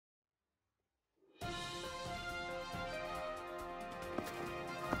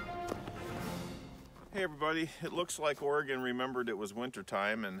Hey everybody, it looks like Oregon remembered it was winter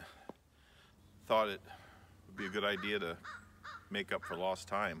time and thought it would be a good idea to make up for lost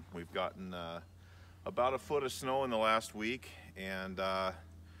time. We've gotten about a foot of snow in the last week, and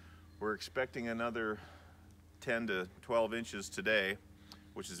we're expecting another 10 to 12 inches today,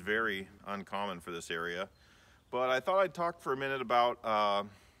 which is very uncommon for this area. But I thought I'd talk for a minute about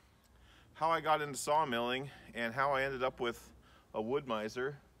how I got into sawmilling and how I ended up with a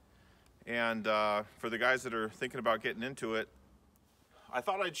Wood-Mizer. And for the guys that are thinking about getting into it, I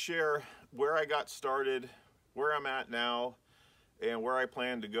thought I'd share where I got started, where I'm at now, and where I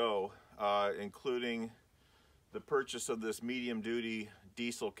plan to go, including the purchase of this medium-duty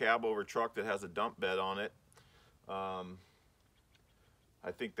diesel cab-over truck that has a dump bed on it. I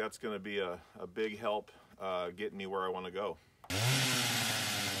think that's going to be a big help getting me where I want to go.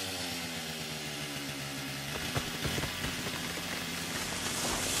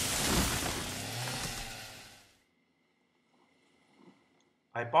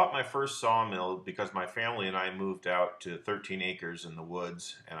 I bought my first sawmill because my family and I moved out to 13 acres in the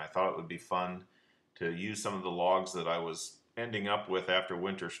woods, and I thought it would be fun to use some of the logs that I was ending up with after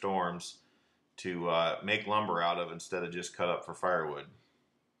winter storms to make lumber out of instead of just cut up for firewood.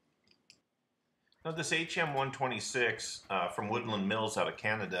 Now, this HM126 from Woodland Mills out of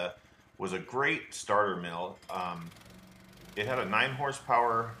Canada was a great starter mill. It had a 9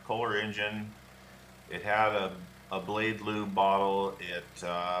 horsepower Kohler engine. It had a blade lube bottle.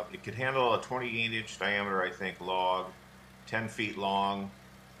 It could handle a 28-inch diameter, I think, log, 10 feet long,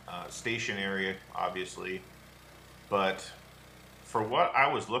 stationary, obviously. But for what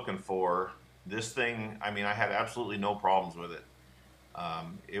I was looking for, this thing, I mean, I had absolutely no problems with it.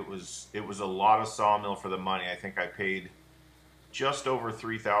 It was a lot of sawmill for the money. I think I paid just over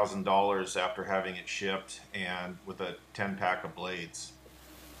 $3,000 after having it shipped, and with a 10-pack of blades.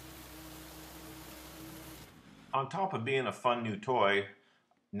 On top of being a fun new toy,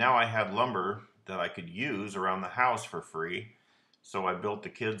 now I had lumber that I could use around the house for free. So I built the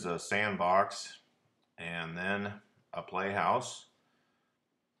kids a sandbox and then a playhouse.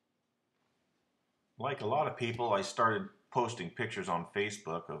 Like a lot of people, I started posting pictures on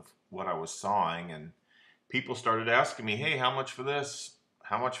Facebook of what I was sawing, and people started asking me, hey, how much for this?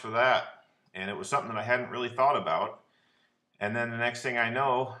 How much for that? And it was something that I hadn't really thought about. And then the next thing I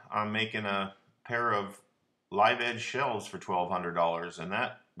know, I'm making a pair of live edge shelves for $1,200, and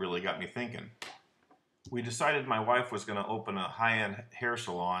that really got me thinking. We decided my wife was going to open a high-end hair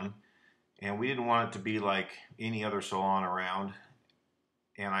salon, and we didn't want it to be like any other salon around.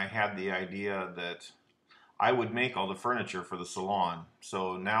 And I had the idea that I would make all the furniture for the salon.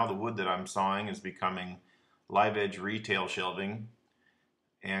 So now the wood that I'm sawing is becoming live edge retail shelving,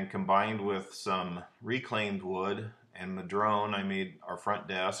 and combined with some reclaimed wood and madrone, I made our front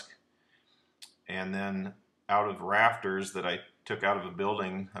desk. And then out of rafters that I took out of a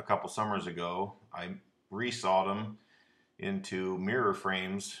building a couple summers ago, I resawed them into mirror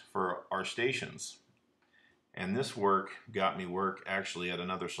frames for our stations. And this work got me work actually at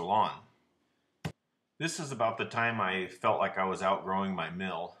another salon. This is about the time I felt like I was outgrowing my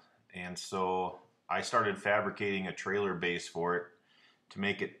mill, and so I started fabricating a trailer base for it to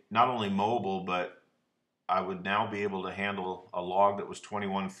make it not only mobile, but I would now be able to handle a log that was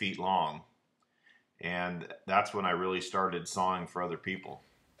 21 feet long. And that's when I really started sawing for other people.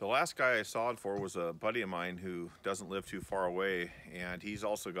 The last guy I sawed for was a buddy of mine who doesn't live too far away, and he's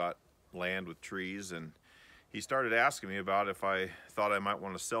also got land with trees, and he started asking me about if I thought I might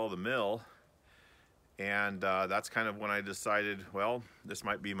want to sell the mill. And that's kind of when I decided, well, this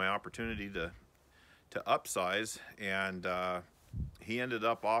might be my opportunity to upsize. And he ended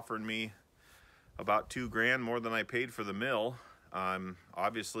up offering me about $2,000 more than I paid for the mill.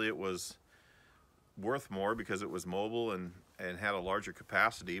 Obviously it was worth more because it was mobile and had a larger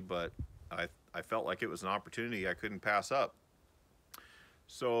capacity, but I felt like it was an opportunity I couldn't pass up.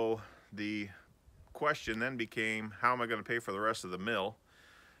 So the question then became, how am I going to pay for the rest of the mill?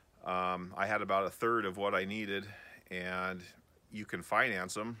 I had about 1/3 of what I needed, and you can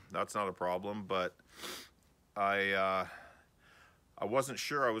finance them, that's not a problem, but I wasn't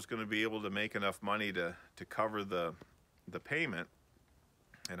sure I was going to be able to make enough money to cover the payment.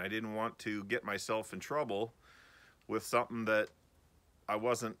 And I didn't want to get myself in trouble with something that I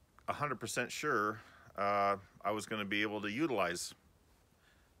wasn't 100% sure I was going to be able to utilize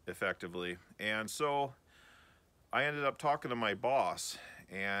effectively. And so I ended up talking to my boss,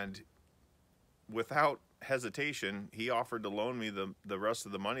 and without hesitation, he offered to loan me the rest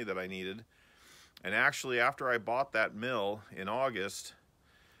of the money that I needed. And actually, after I bought that mill in August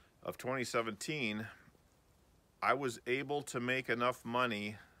of 2017, I was able to make enough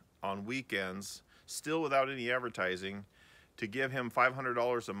money on weekends still without any advertising, to give him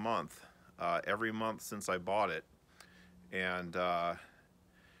 $500 a month, every month since I bought it. And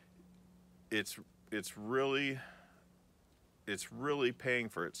it's really paying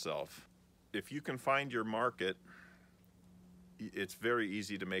for itself. If you can find your market, it's very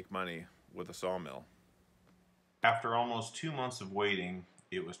easy to make money with a sawmill. After almost 2 months of waiting,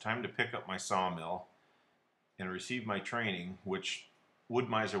 it was time to pick up my sawmill and receive my training, which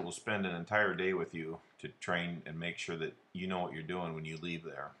Wood-Mizer will spend an entire day with you to train and make sure that you know what you're doing when you leave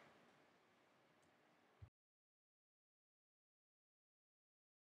there.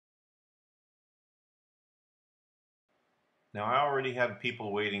 Now, I already had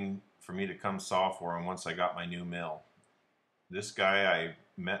people waiting for me to come saw for them once I got my new mill. This guy I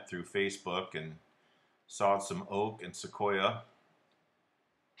met through Facebook and sawed some oak and sequoia.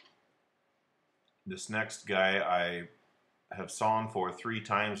 This next guy I have sawn for 3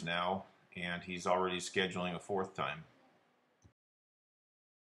 times now, and he's already scheduling a 4th time.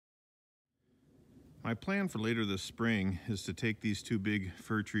 My plan for later this spring is to take these 2 big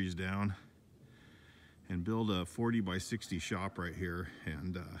fir trees down and build a 40 by 60 shop right here.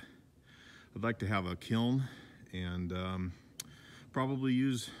 And I'd like to have a kiln and probably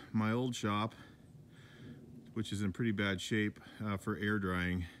use my old shop, which is in pretty bad shape, for air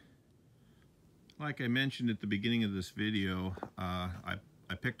drying. Like I mentioned at the beginning of this video, I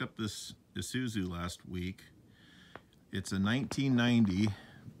picked up this Isuzu last week. It's a 1990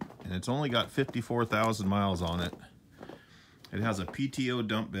 and it's only got 54,000 miles on it. It has a PTO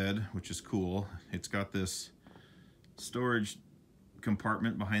dump bed, which is cool. It's got this storage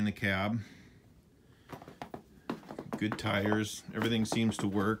compartment behind the cab. Good tires, everything seems to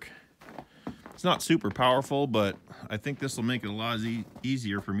work. It's not super powerful, but I think this will make it a lot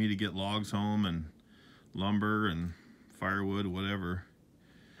easier for me to get logs home and lumber and firewood, whatever.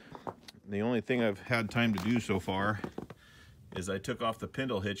 The only thing I've had time to do so far is I took off the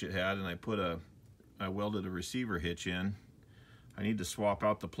spindle hitch it had and I welded a receiver hitch in. I need to swap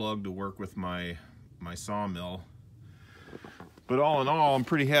out the plug to work with my sawmill. But all in all, I'm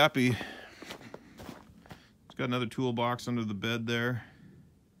pretty happy. It's got another toolbox under the bed there.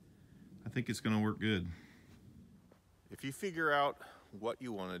 I think it's going to work good. If you figure out what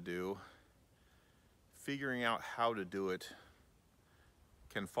you want to do, figuring out how to do it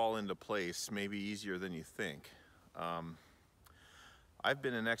can fall into place, maybe easier than you think. I've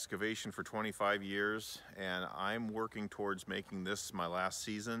been in excavation for 25 years and I'm working towards making this my last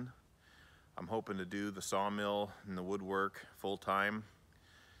season. I'm hoping to do the sawmill and the woodwork full time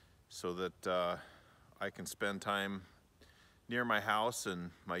so that I can spend time near my house and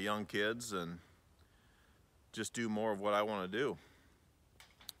my young kids and just do more of what I want to do.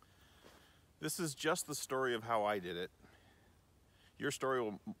 This is just the story of how I did it. Your story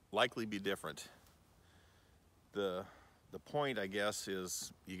will likely be different. The point, I guess,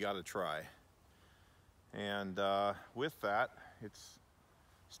 is you got to try. And with that, it's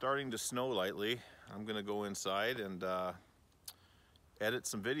starting to snow lightly. I'm going to go inside and edit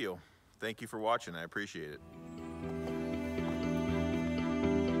some video. Thank you for watching. I appreciate it.